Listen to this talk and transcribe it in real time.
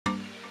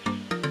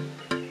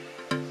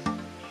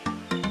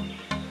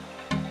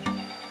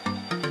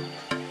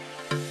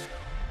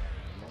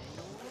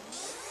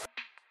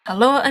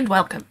Hello and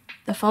welcome.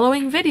 The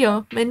following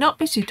video may not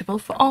be suitable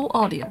for all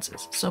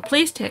audiences, so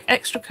please take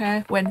extra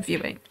care when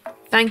viewing.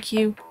 Thank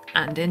you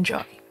and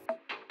enjoy.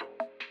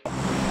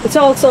 It's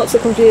all sorts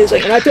of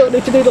confusing, and I don't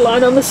need to do the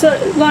line on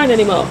the line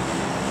anymore.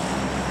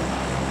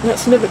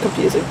 That's another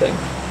confusing thing.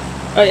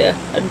 Oh yeah,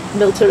 and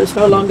Milter is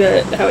no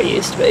longer how it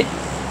used to be.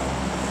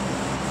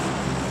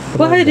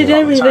 Why did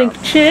everything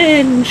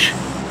change?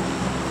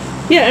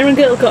 Yeah,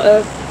 Erangel got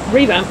a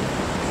revamp.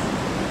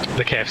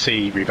 The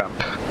KFC revamp.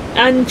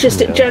 And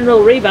just a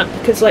general revamp,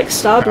 because like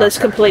Stabler's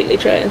completely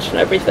changed and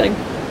everything.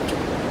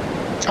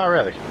 Oh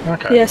really?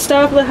 Okay. Yeah,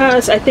 Stabler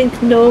has, I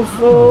think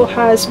Novo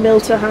has,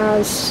 Milter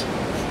has.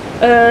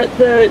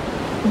 The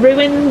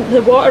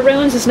water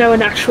ruins is now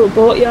an actual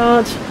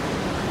boatyard.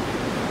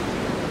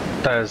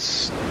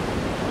 There's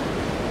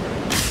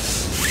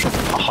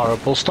a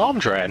horrible storm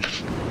drain.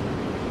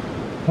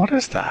 What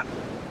is that?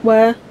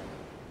 Where?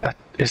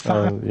 Is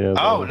that? Yeah,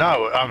 oh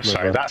no, I'm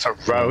sorry, that's a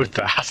road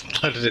that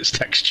hasn't loaded its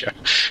texture.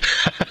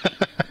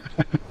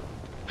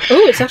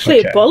 Oh, it's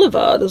actually a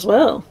boulevard as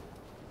well.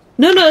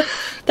 No,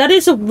 that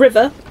is a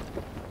river.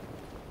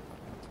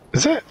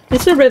 Is it?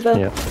 It's a river.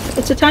 Yeah.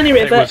 It's a tiny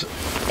river.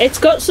 It's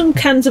got some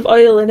cans of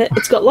oil in it.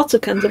 It's got lots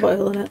of cans of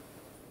oil in it.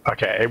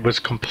 Okay, it was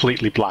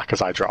completely black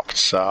as I dropped,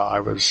 so I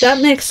was...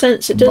 That makes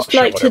sense. It does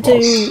sure like to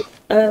do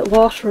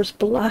water as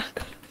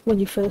black when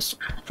you first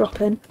drop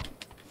in.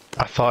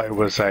 I thought it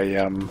was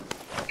a,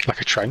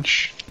 like a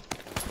trench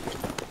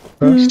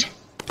first.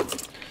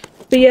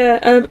 But yeah,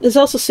 there's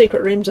also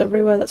secret rooms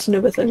everywhere. That's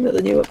another thing that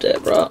the new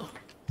update brought.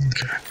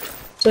 Okay.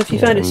 So if you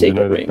find a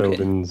secret the room...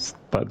 buildings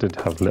that did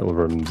have little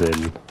rooms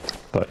in,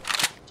 that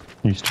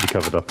used to be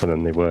covered up and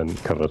then they weren't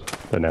covered.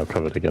 They're now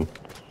covered again.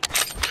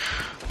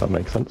 That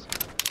makes sense.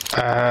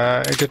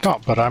 It did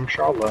not, but I'm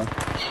sure I'll learn.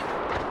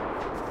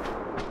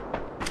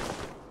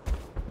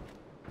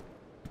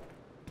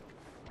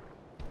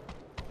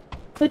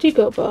 Where'd you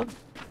go, Bob?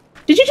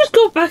 Did you just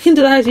go back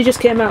into the house you just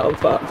came out of,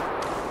 Bob?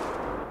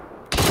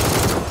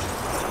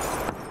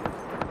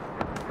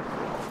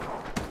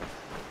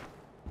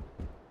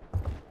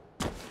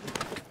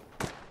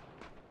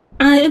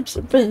 I am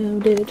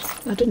surrounded.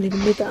 I didn't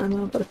even need that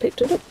ammo, but I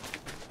picked it up.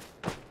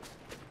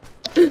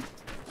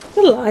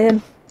 A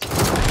lion.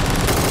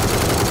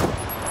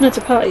 That's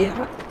a party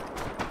hat.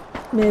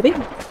 Maybe.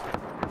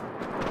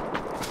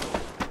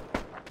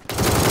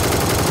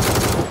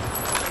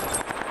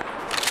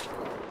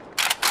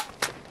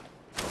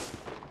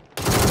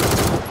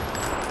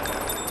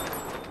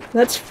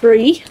 That's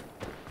 3.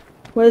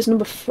 Where's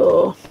number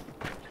 4?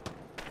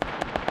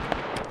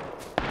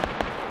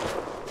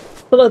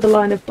 Below the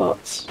line of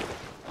bots.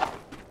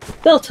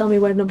 They'll tell me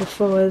where number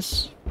 4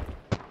 is.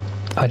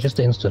 I just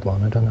instant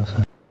one, I don't know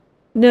if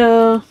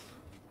No.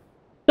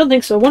 Don't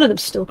think so. One of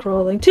them's still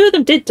crawling. 2 of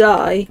them did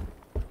die.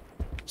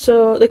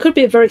 So they could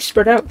be a very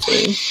spread out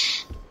team.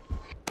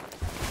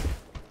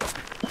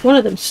 One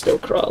of them's still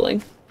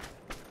crawling.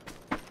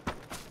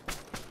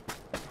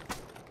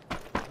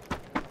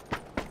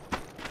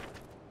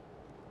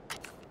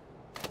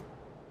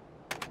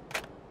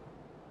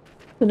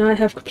 And I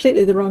have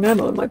completely the wrong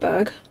ammo in my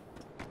bag.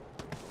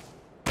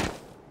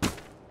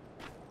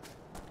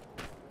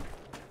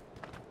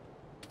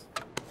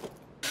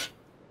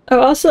 Oh,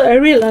 also, I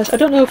realised, I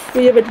don't know if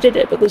we ever did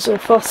it, but there's a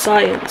for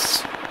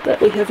science that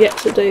we have yet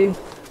to do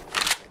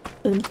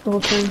in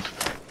autumn.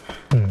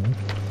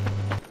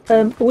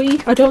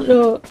 I don't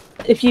know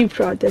if you've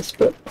tried this,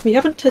 but we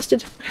haven't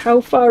tested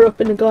how far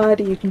up in a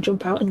glider you can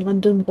jump out in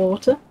London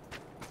water.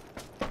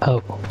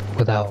 Oh,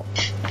 without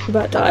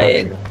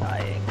dying.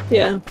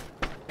 Yeah.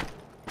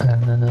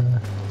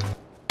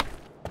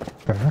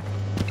 Sure.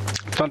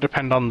 Does that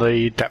depend on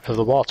the depth of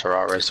the water,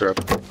 or is there a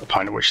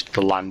point at which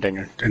the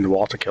landing in the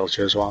water kills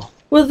you as well?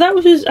 Well,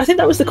 I think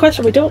that was the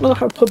question. We don't know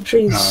how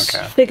PUBG's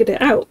figured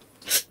it out.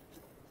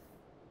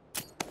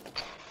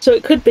 So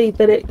it could be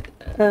that it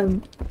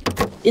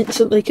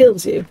instantly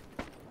kills you.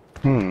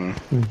 Why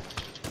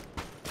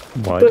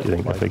do you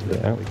think they figured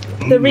it out?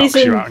 The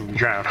reason... you out and you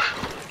drown.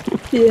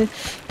 Yeah.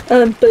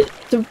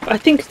 I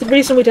think the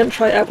reason we didn't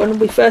try it out when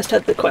we first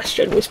had the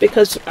question was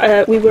because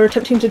we were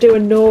attempting to do a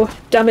no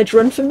damage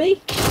run for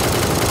me.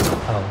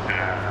 Oh.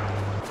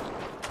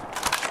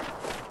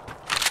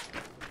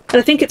 And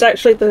I think it's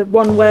actually the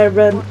one where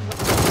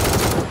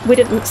we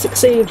didn't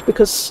succeed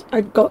because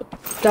I got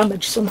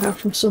damage somehow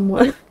from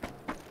somewhere.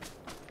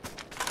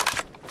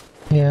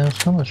 Yeah,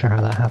 I'm not sure how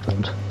that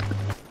happened.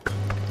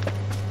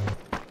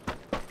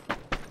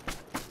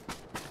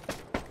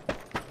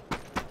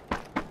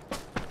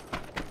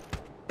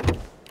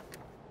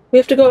 We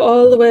have to go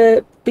all the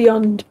way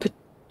beyond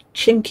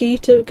Pachinki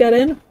to get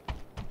in.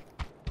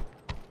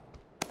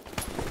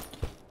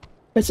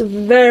 It's a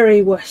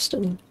very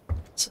western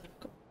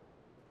circle.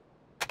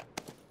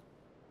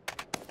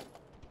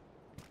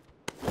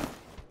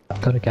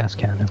 I've got a gas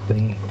can if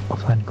we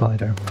find a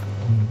glider.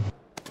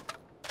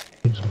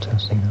 Do some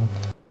testing now.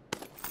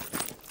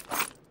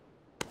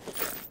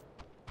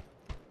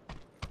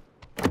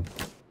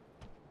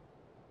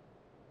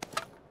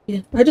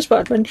 Yeah, I just thought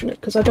I'd mention it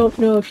because I don't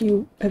know if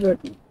you ever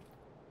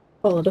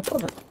followed up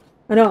on it.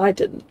 I know I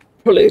didn't.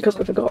 Probably because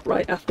I forgot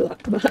right after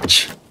that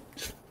match.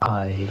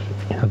 I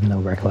have no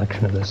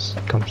recollection of this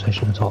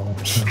conversation at all.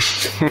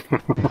 So.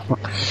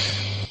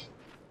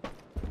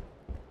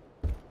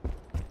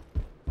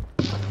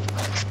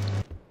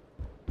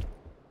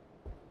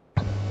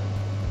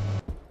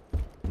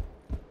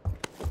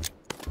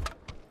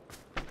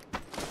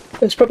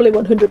 It's probably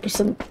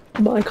 100%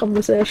 my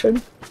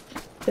conversation,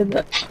 in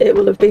that it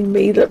will have been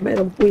me that made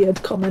a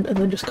weird comment and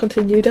then just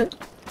continued it.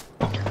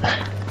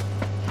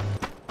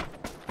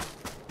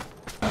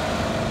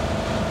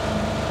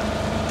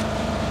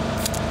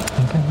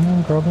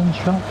 Goblin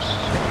shops?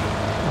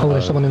 Oh,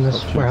 there's someone in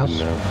this warehouse.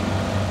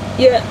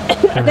 Yeah,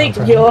 I think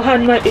your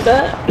hand might be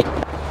there.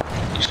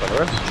 Just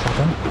over it.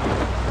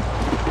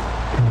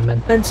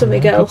 And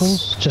something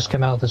else. Just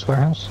came out of this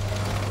warehouse.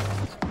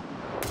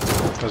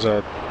 There's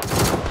a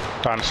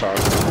dinosaur.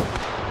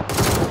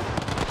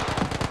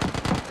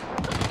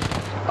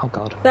 Oh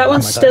god. That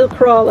one's still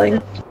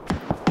crawling.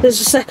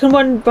 There's a second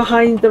one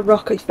behind the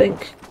rock, I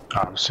think.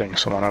 Oh, I'm seeing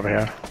someone over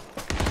here.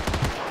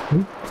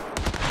 Who?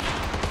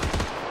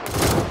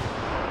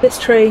 This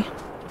tree.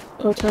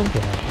 Oh, 10. Yeah.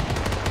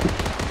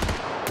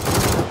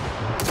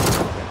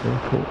 Very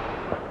cool.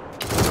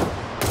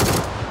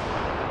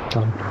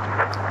 Done.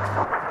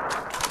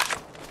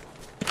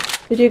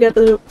 Did you get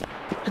the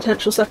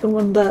potential second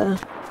one there?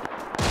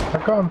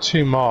 I've gotten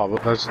 2 more,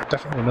 but there's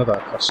definitely another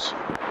across.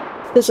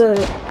 There's a...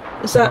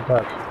 Is that...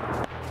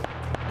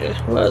 Yeah,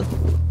 well...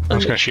 I'm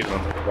just gonna shoot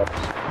them.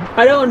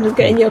 I don't want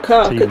to get in your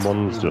car, Team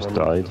 1's just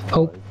died.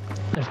 Oh,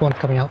 there's one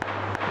coming out.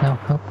 Now,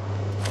 help.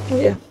 Oh,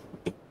 yeah.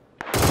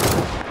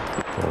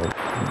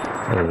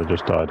 Either they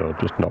just died or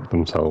just knocked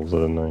themselves, I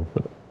don't know.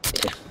 But...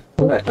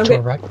 Oh, Right, to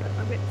our right.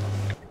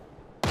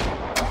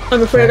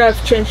 I'm afraid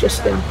I've changed your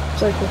skin,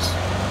 Xyxthris.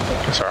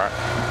 It's alright.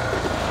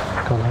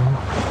 Go on.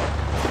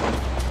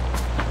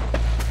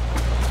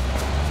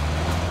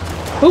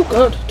 Oh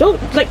god,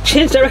 don't, like,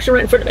 change direction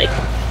right in front of me.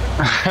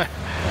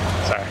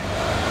 Sorry.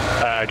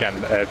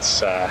 Again,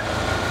 it's a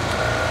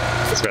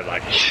bit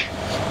laggy.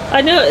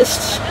 I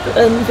noticed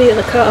via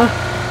the car.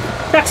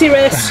 Taxi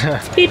race!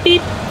 Beep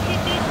beep!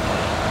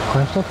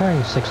 I'm still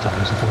carrying 6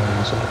 times if I'm on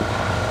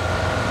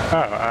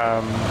Oh,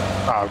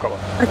 I've got one.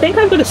 I think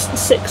I've got a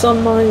 6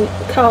 on my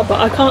car, but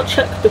I can't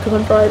check because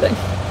I'm driving.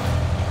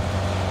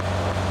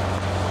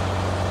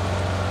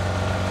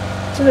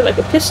 Something like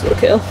a pistol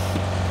kill.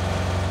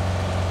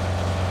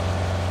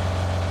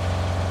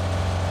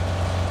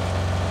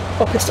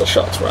 Or pistol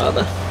shots,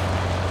 rather.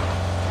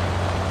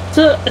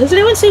 So, has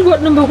anyone seen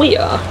what number we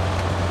are?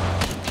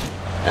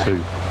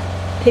 2.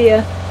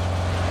 Here.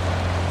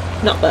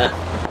 Not there.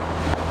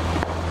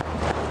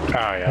 Oh,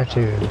 yeah. There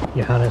too.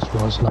 Johannes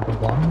was number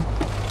 1.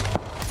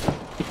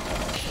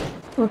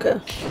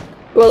 Okay.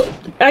 Well,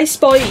 I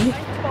spy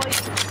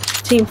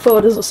Team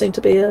 4 doesn't seem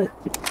to be a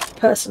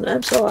person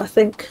name, so I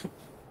think...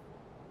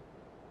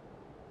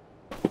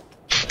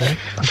 Okay,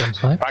 I'm done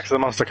side. Back to the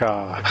monster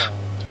car.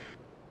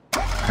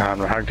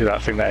 And how do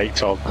that thing that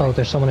ate all? Oh,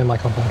 there's someone in my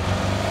compound.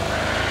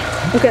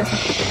 Okay.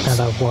 And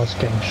I was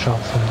getting shot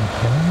from the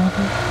corner,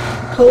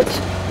 I Hold.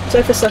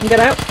 Xyxthris, so I can get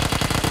out.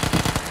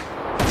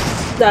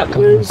 That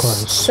Coming was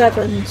close.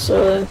 7,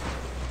 so...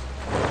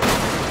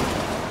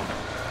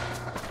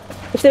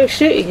 If they were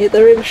shooting you,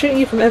 they were either shooting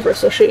you from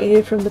Everest or shooting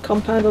you from the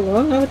compound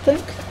along, I would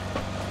think.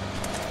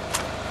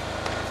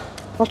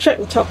 I'll check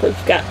the top of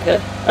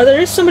Gatka. Oh,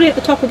 there is somebody at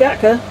the top of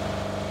Gatka.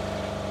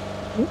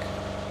 I think.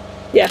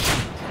 Yeah.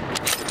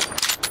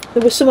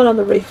 There was someone on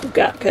the roof of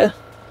Gatka.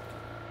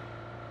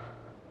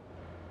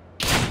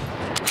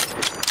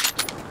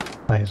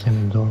 I was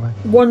in the doorway.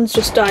 One's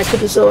just died to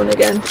the zone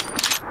again.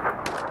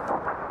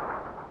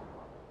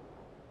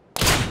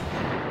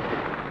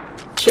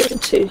 Shooting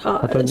too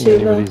hard. I don't too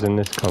think low. anybody's in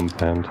this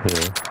compound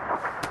here.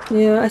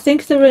 Yeah, I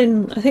think they're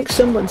in. I think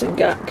someone's in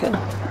Gatka.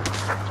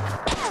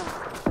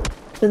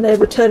 And they're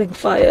returning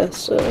fire,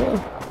 so.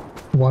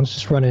 One's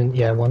just running,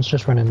 yeah, one's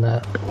just running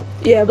there.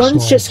 Yeah,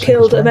 one's Small just single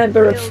killed a storm.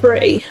 member of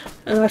 3,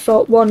 and I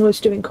thought one was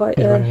doing quite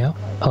He's running out.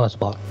 Oh, that's a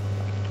bot.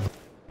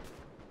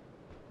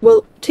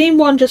 well, Team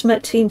 1 just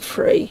met Team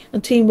 3,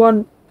 and Team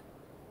 1...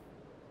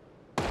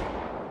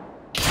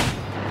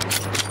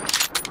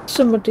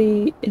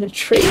 Somebody in a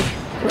tree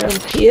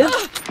around here.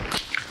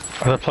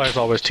 Are the players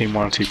always Team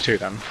 1 and Team 2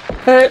 then?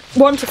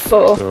 1 to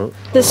 4. So,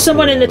 There's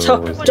someone in the they're top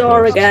always the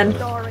door first. again.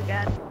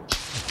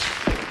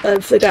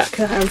 Of the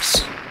Gatka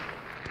house.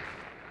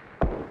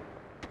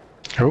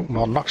 Oh,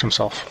 well, knocked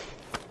himself.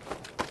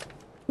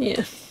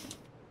 Yeah.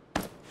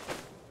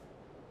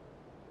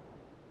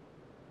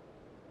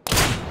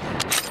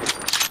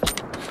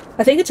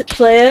 I think it's a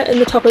player in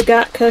the top of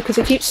Gatka because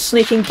he keeps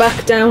sneaking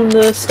back down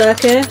the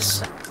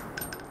staircase.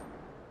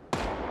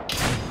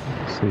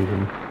 See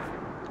them.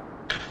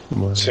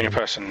 Seeing a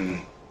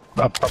person,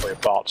 probably a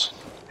bot.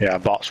 Yeah,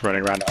 bots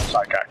running around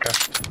outside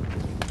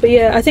Gatka. But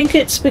yeah, I think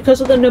it's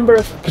because of the number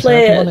of Is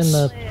there anyone in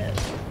players. the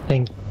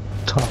thing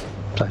top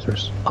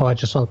Xyxthris? Oh, I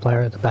just saw the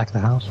player at the back of the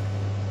house.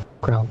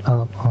 Ground,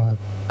 on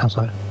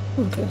outside.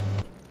 Okay.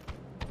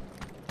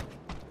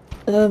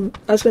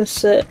 I was going to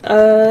say...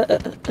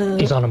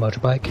 He's on a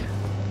motorbike.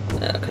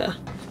 Okay.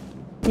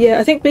 Yeah,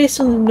 I think based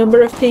on the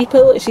number of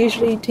people, it's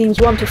usually teams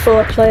 1 to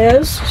 4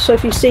 players. So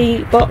if you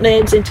see bot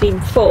names in team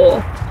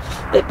 4,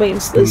 it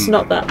means there's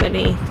not that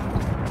many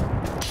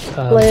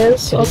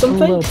players or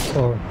something.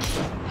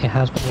 It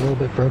has been a little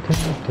bit broken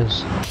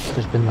because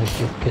there's been like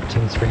duplicate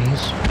team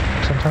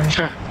 3s sometimes.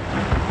 Sure.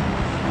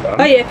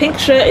 Oh yeah, pink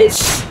shirt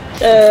is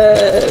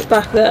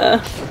back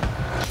there.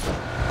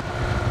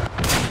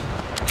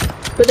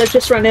 But they've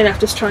just run in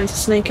after trying to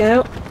sneak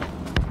out.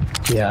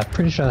 Yeah, I'm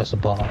pretty sure that's a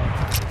bot.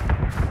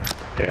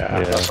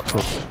 Yeah,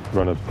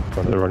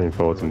 they're running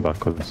forwards and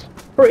backwards.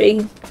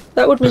 3?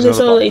 That would mean there's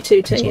another only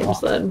 2 teams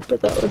then,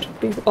 but that would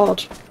be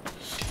odd.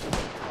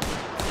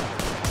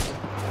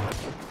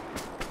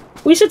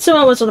 We said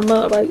someone was on a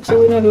motorbike, so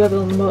we know whoever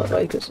on the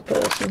motorbike is a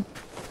person.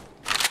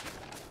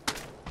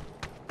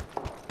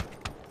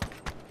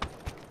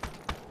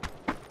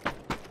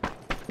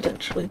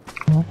 Potentially.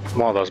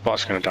 One of those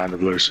bots are going to die in the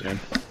blue soon.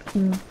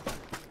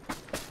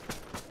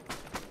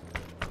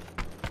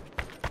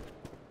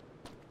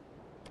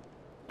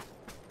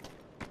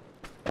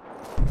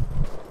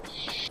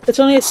 It's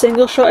only a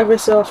single shot every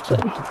so often.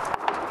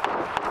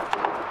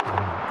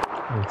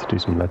 I need to do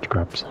some ledge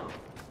grabs.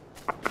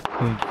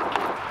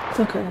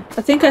 Okay,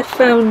 I think I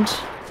found...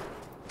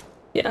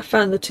 Yeah, I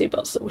found the 2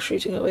 bots that were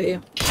shooting over here.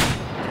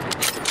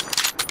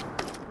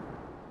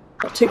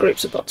 Or 2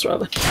 groups of bots,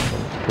 rather.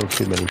 Killed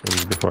too many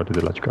things before I did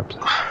the ledge grabs.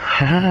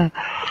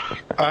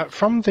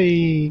 From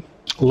the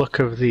look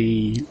of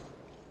the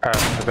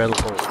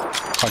available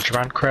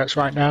contraband crates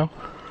right now,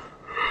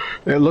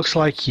 it looks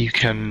like you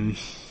can...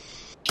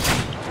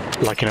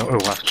 Like, oh,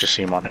 I've just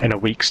seen one. In a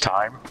week's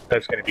time,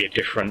 there's going to be a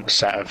different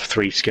set of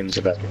 3 skins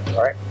available,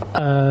 right?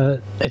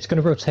 It's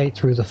going to rotate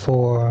through the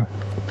 4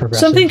 progressives.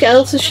 Something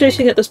else is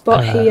shooting at the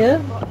spot here.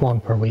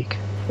 1 per week.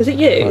 Is it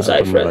you,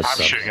 Xyxthris?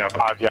 I'm shooting up.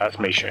 Yeah, it's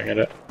me shooting at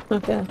it.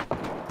 Okay.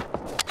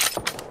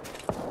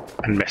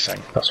 And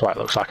missing. That's why it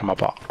looks like I'm a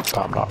bot, but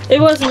I'm not.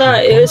 It wasn't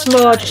that, it was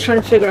more just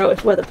trying to figure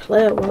out where the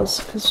player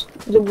was, because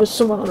there was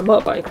someone on a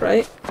motorbike,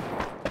 right?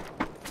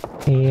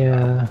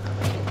 Yeah.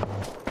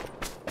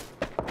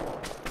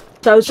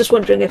 So I was just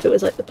wondering if it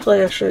was like the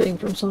player shooting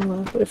from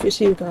somewhere, but if it's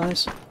you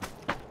guys.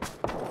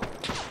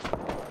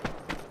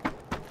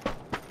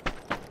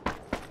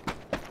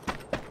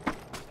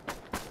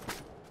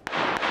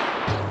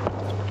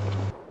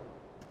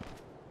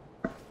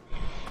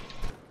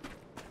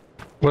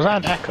 Was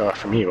that an echo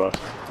from you?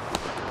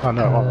 Oh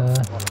no.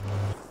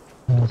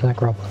 Was that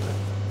Groblin?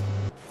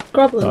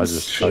 Groblin's I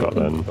just shot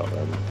then.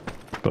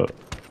 But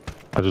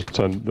I just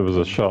turned, there was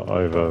a shot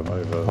over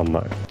on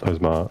those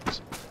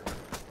marks.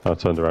 I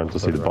turned around to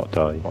see the bot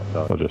die.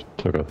 I just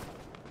took a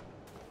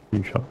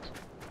few shots.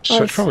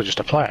 So it's probably just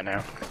a player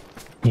now.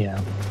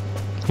 Yeah.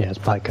 Yeah, it's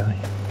bike guy.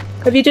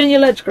 Have you done your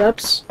ledge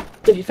grabs?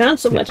 Have you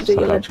found somewhere to do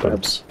your ledge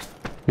grabs?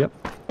 Yep.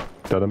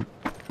 Got them.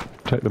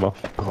 Take them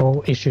off.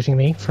 Oh, he's shooting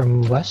me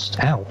from west.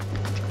 Ow.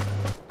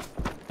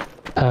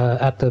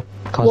 At the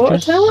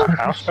cottages. Water tower?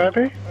 House,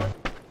 maybe?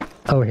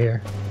 Over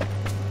here.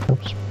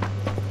 Oops.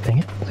 Dang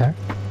it. There.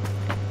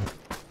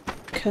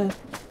 Okay.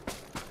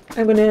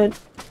 I'm gonna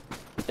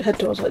head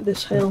towards like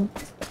this hill.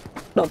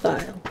 Not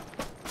that hill.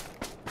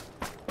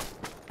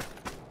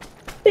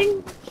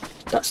 Ding!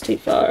 That's too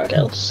far, I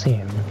hill. can't see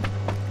him.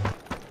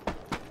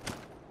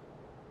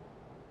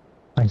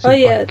 I can see Oh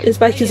yeah, bike. his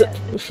bike is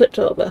flipped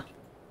over.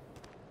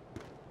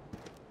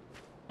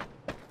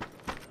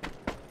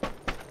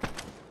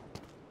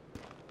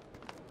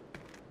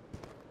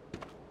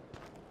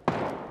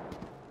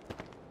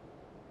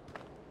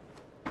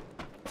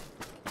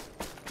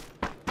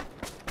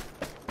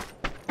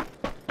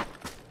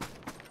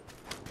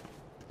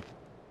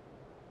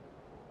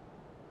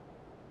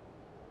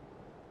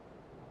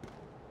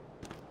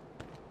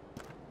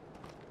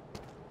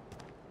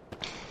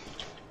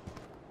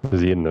 Is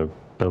he in the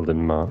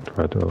building marked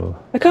red or?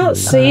 I can't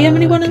see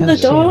anyone in the can't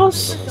see him.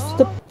 doors.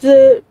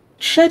 The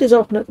shed is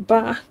open at the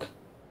back.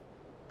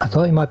 I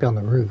thought he might be on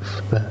the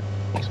roof, but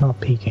he's not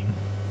peeking.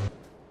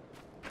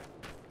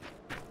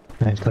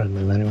 No, he's got to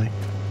move anyway.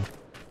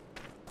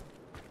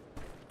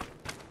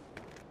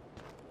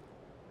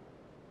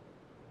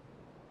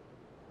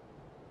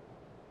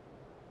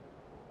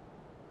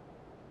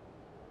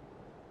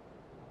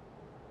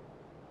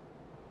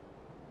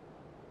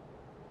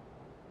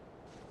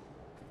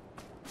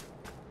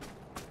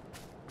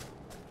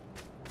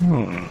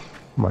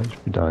 Might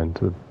just be dying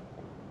to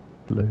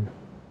blue.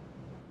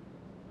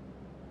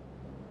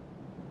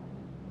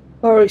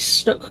 Or he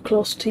snuck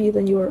closer to you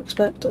than you were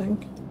expecting.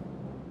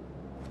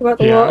 What about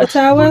the Yeah, water I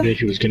tower? wondered if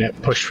he was going to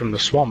get pushed from the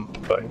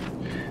swamp, but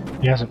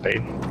he hasn't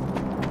been.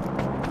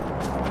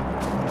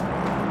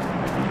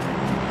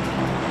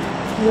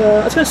 Yeah,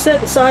 I was going to say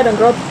the side on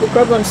the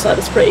Groblin's side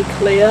is pretty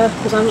clear,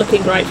 because I'm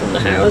looking right from the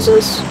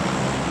houses.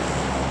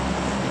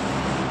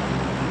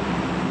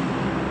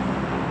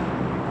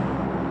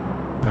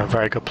 A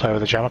very good player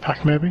with a jammer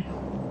pack, maybe?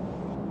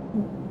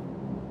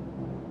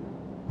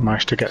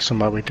 Managed to get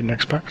somewhere we didn't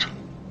expect.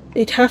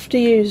 He'd have to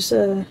use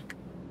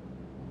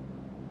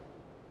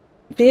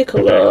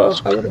vehicle though,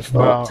 I would have thought,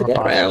 Well, to a get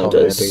bicycle, around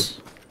us.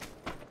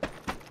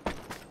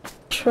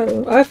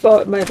 True. I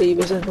thought maybe he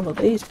was in one of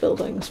these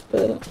buildings,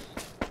 but...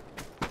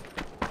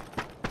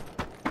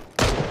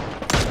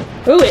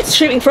 Oh, it's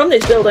shooting from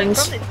these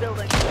buildings!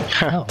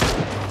 Oh,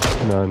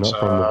 No,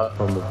 not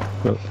from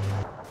the.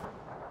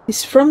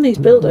 He's from these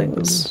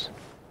buildings.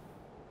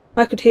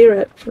 I could hear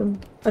it from...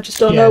 I just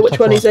don't know which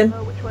top one he's in.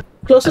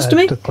 Closest to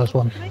me? the close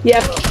one. Yeah.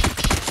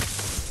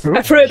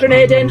 I threw a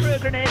grenade in.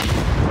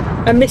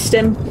 I missed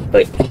him,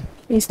 but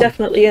he's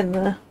definitely in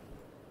there.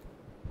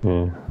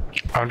 Yeah.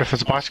 I wonder if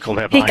there's a bicycle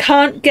nearby. He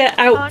can't get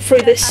out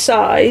through this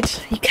side.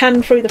 He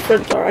can through the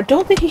front door. I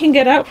don't think he can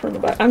get out from the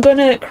back. I'm going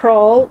to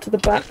crawl to the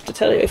back to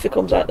tell you if he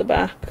comes out the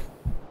back.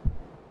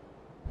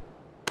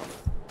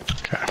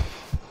 Okay.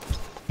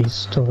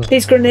 He's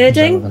He's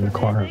grenading. in the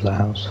corner of the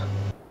house.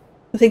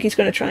 I think he's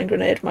going to try and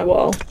grenade my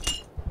wall.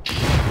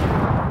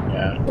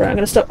 Yeah. Right, I'm going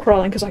to stop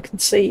crawling because I can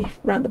see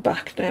round the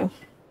back now.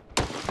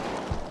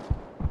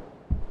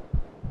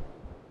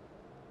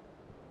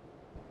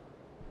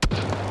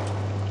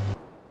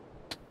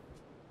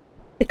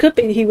 It could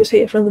be he was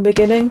here from the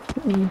beginning.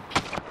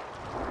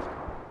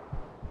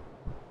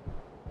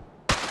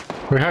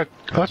 We had.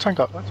 Last time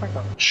got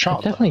It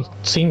shot. definitely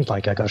seemed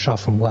like I got shot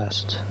from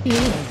west.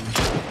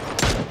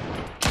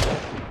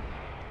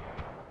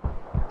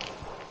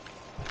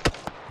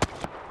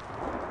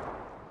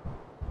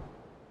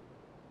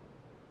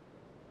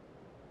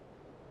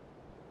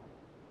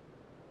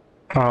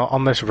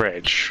 On this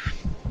ridge.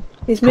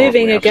 He's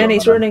moving Probably again, after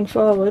he's that. running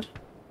forward.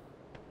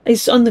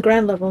 He's on the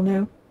ground level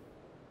now.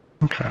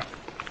 Okay.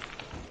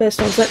 Based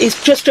on that,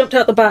 he's just jumped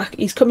out the back.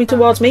 He's coming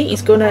towards me.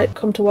 He's gonna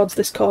come towards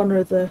this corner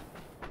of the...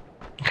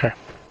 Okay.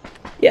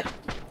 Yeah.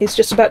 He's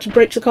just about to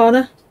break the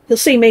corner. He'll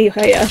see me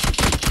here.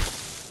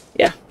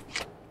 Yeah.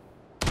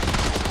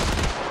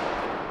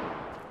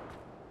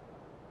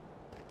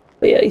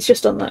 But yeah, he's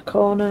just on that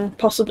corner.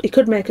 Possibly, he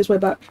could make his way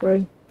back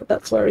through, but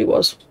that's where he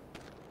was.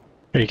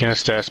 Are you going to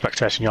stay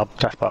spectating your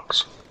death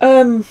box?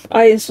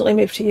 I instantly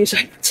moved to use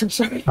it. I'm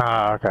sorry.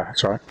 Ah, okay,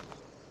 sorry.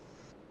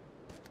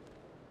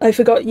 I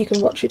forgot you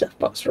can watch your death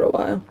box for a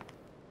while.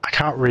 I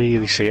can't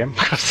really see him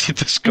because he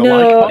just got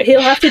No, like. he'll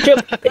have to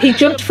jump. He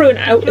jumped through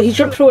he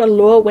jumped through a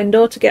lower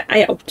window to get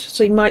out,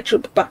 so he might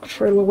jump back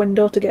through a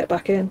window to get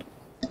back in.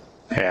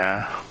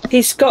 Yeah.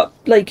 He's got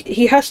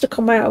he has to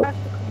come out,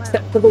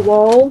 except for the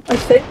wall, I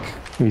think.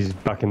 He's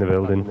back in the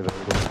building.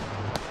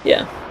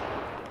 Yeah.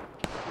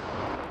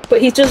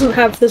 But he doesn't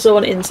have the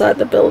zone inside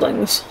the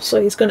buildings, so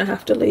he's going to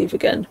have to leave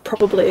again.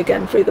 Probably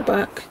again through the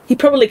back. He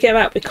probably came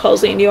out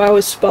because he knew I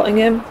was spotting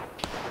him.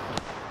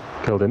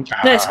 Killed him.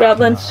 Nice,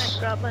 Grablin.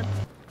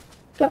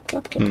 Clap,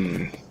 clap,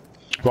 clap.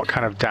 What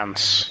kind of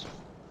dance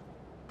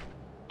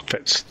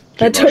fits?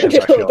 I don't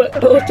know, but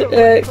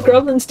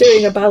Groblin's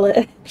doing a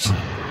ballet.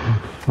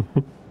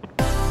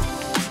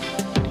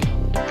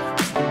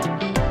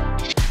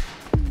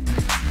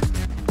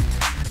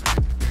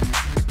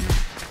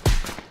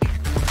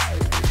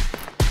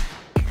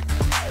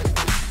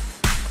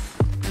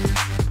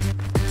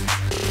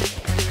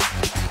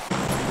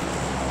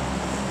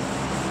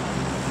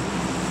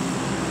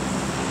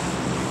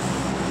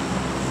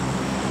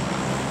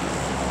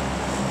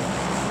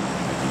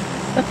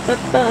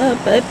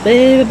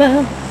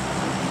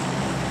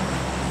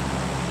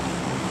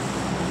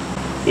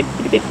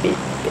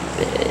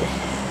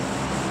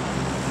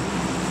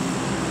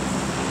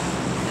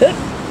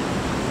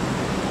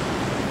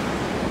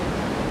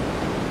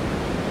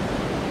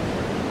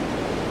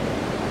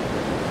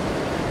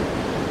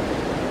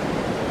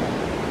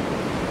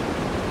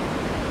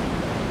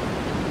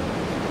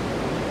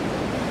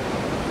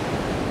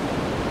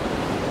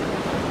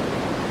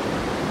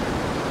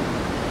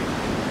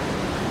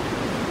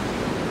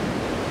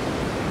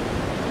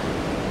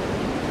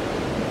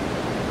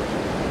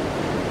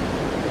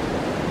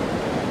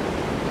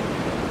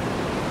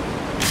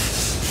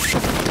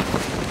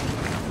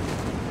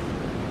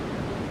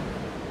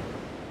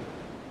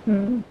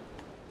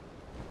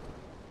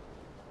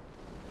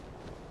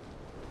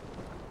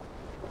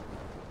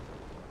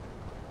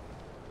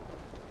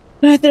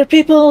 Right, there are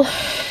people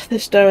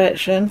this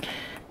direction.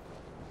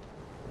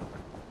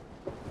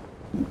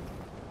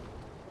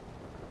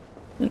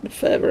 And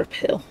further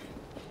uphill.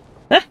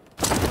 Huh?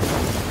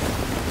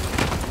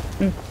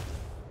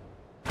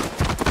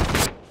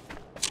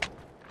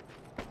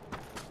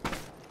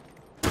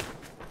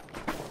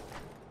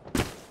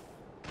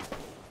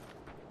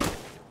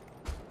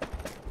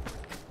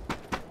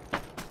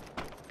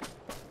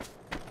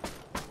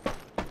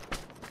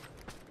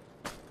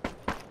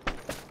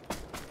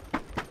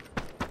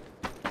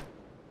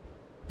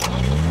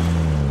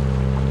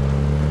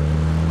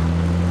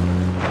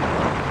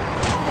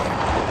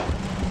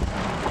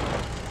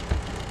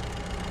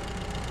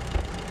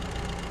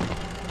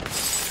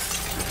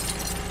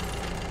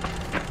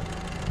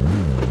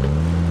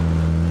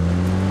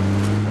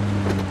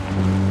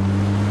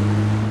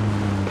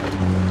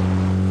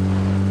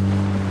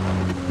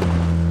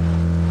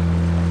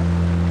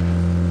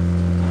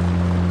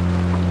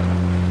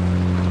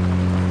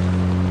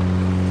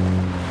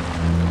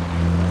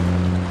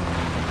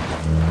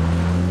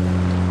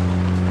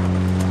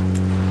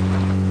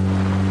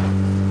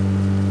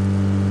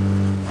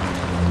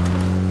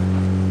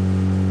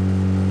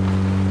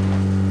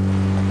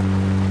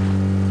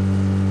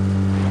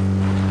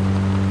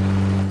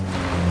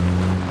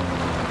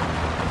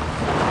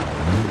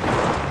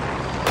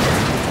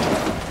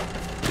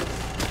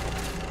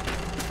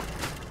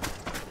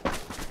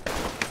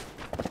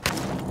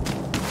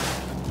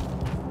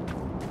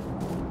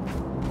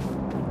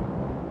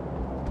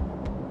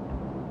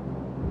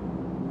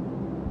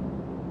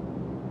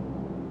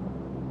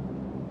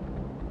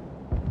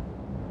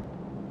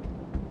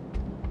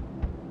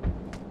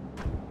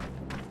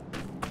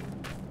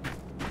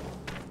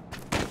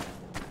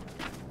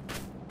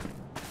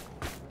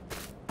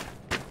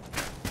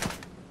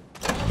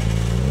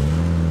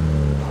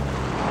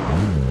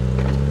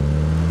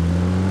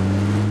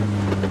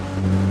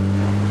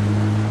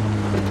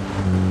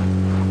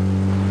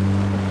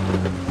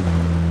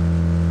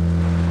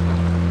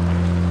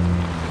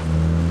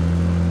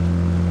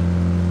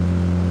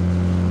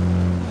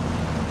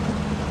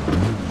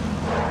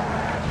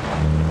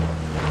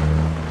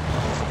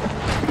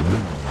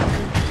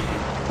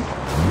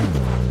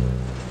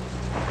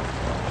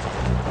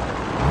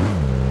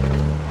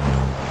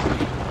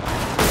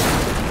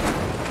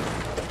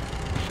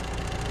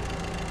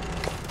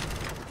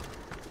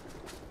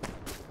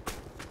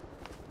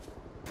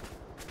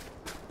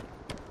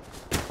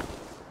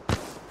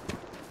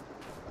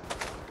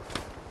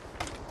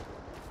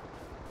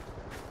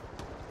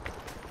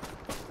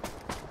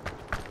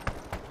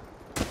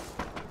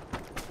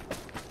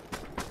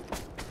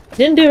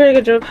 Didn't do a very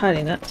good job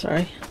hiding that,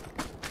 sorry.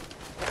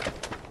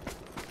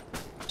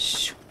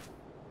 Shoo.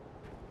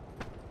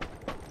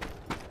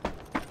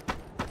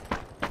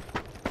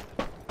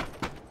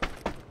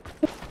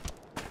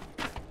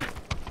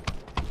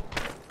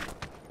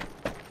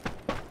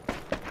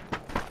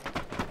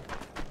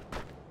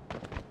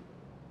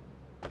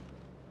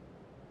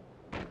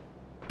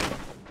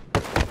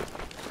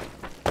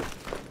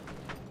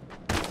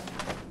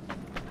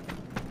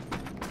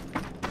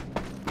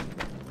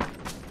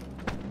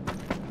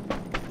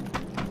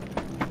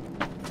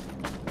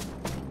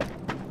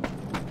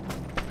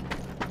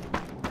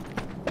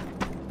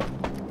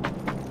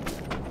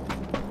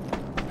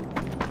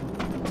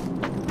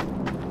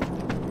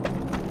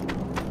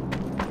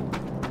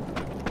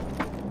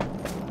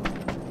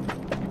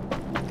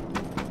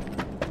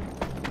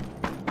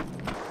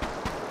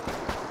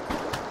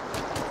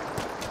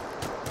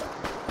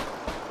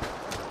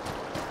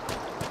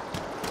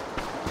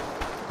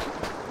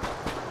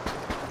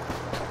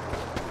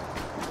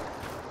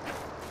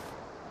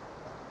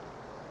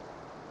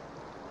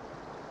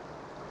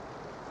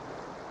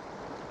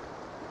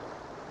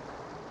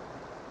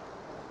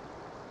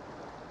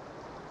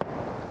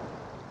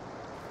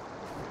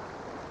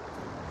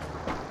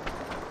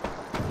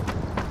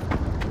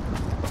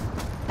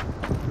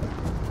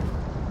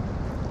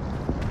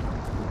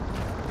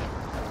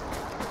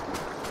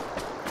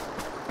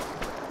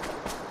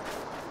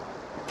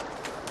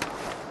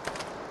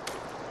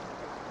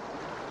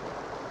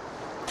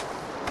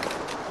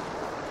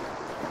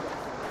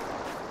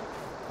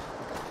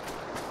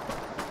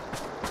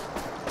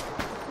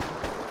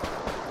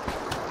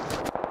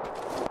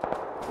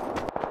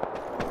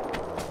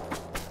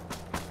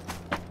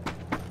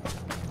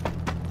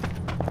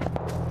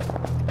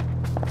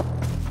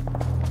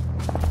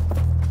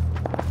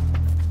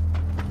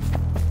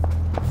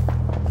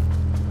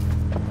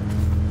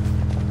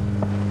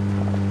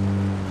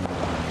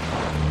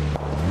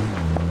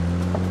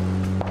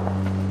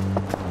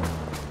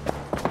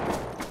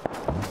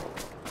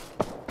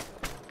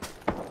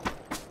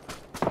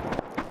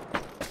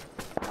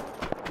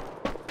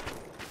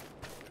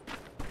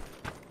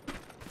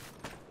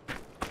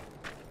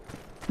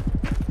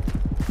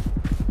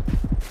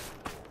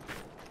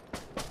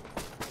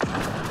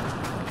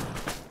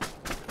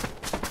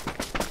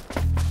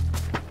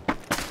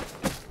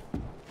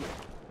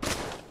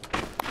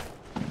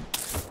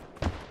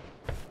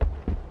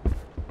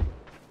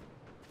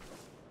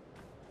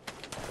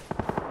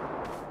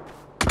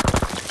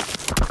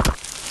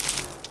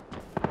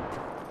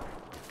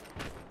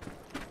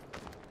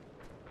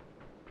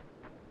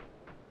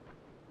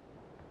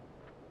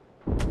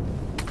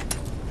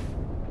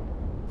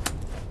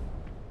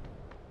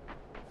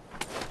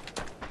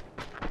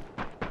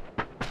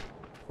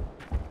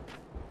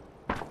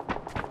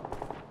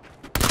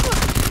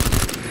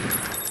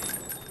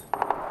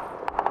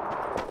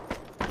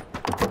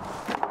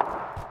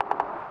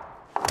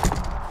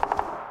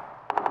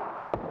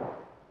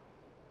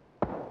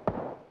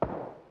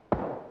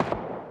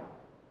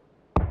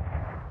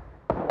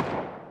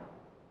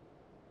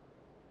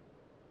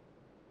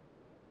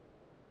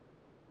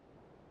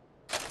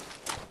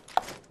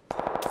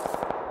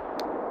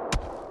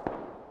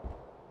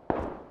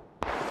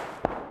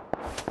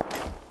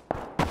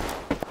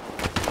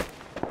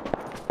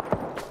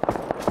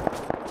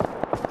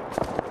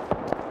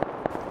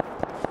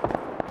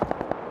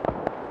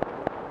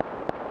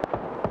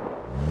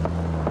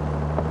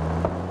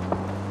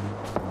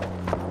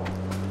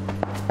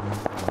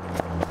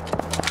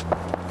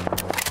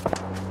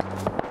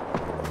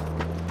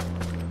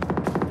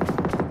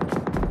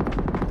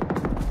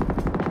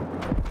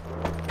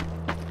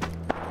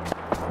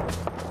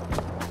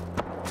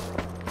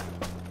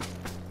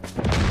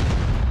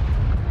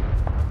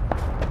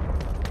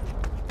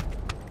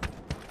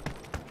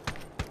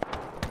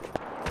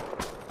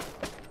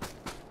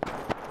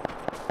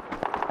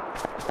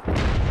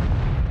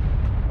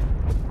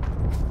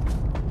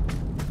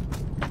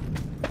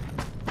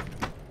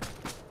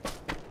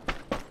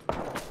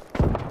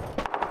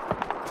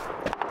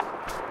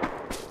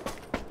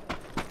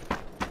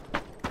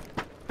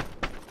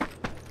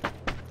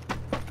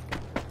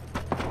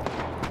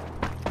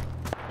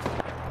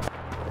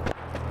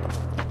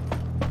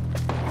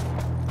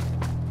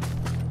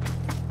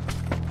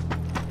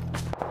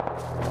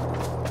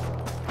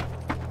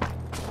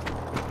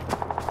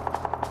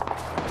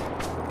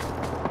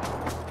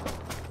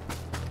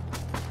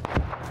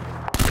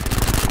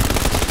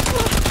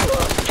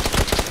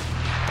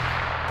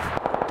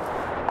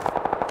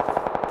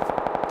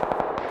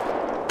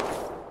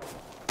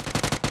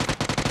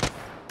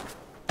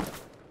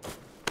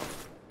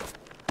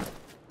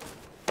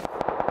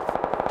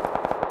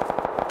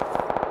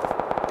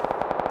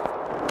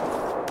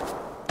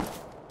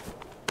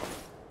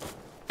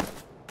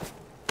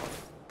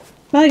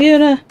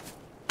 Maguna!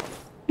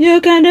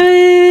 You can do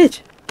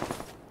it!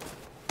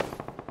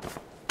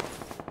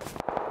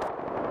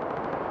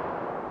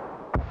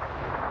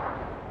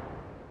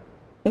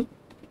 Oh.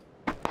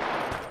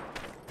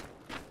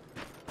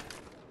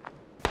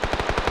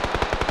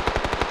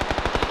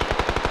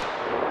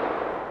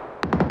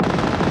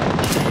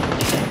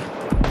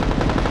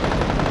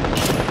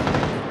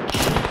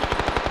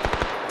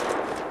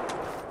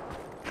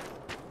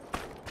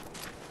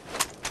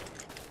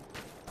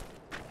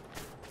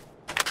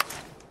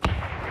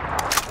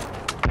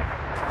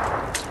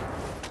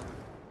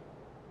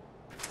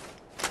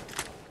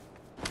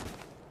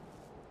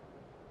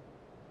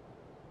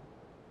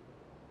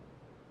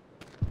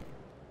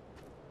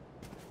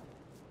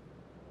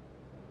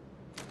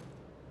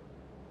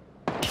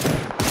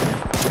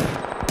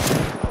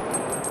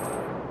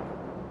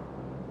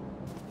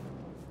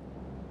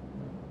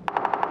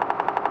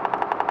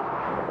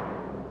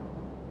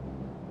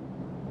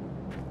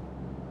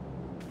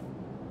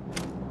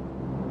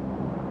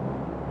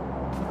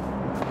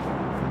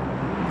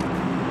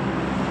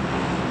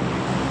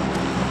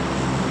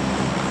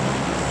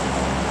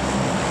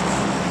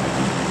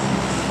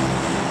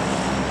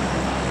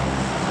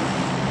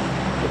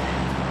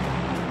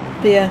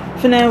 But yeah,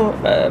 for now,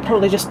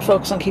 probably just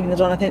focus on keeping the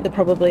dawn. I think they're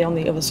probably on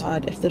the other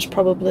side. If there's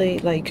probably,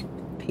 like,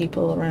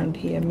 people around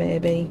here,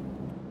 maybe.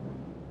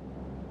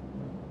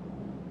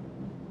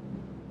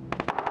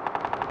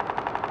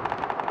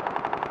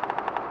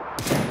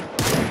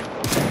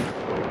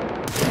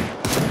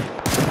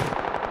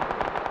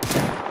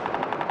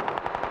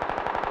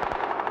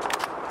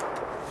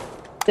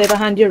 They're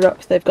behind your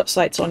rock, they've got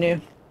sights on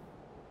you.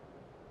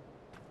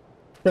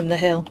 From the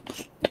hill.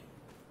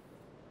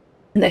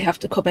 And they have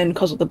to come in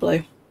because of the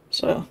blue,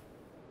 so...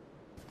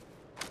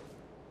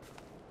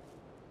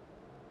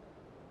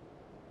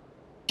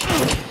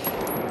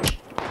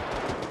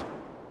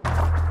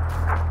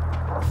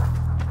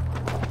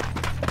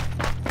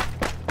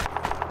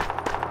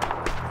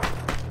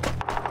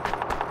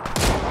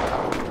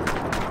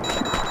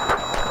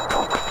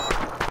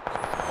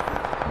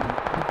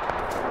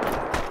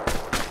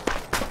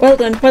 Well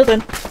done, well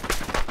done.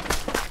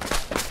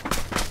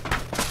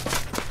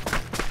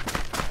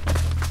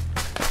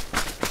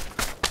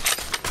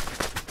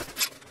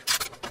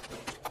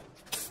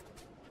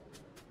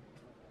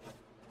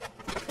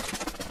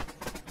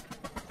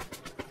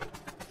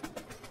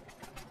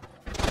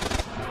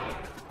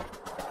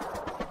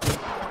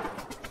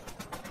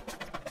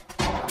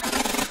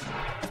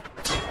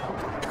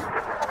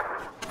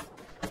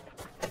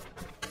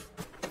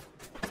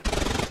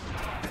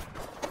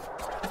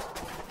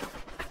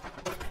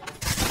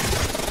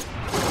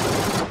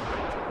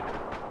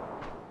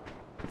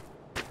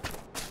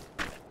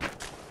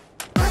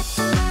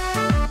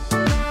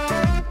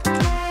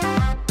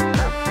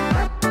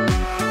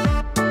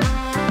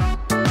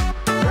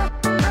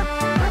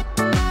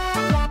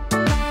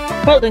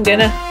 Well done,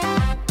 Gunner.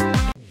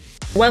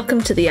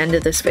 Welcome to the end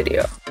of this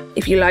video.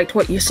 If you liked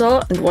what you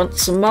saw and want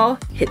some more,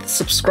 hit the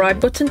subscribe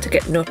button to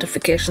get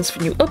notifications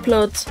for new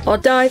uploads, or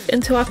dive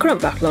into our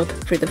current backlog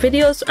through the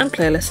videos and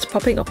playlists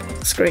popping up on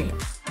the screen.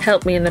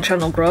 Help me and the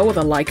channel grow with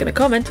a like and a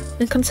comment,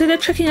 and consider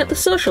checking out the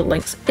social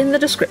links in the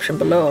description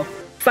below.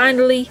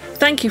 Finally,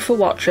 thank you for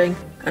watching,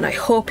 and I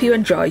hope you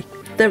enjoy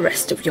the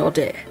rest of your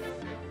day.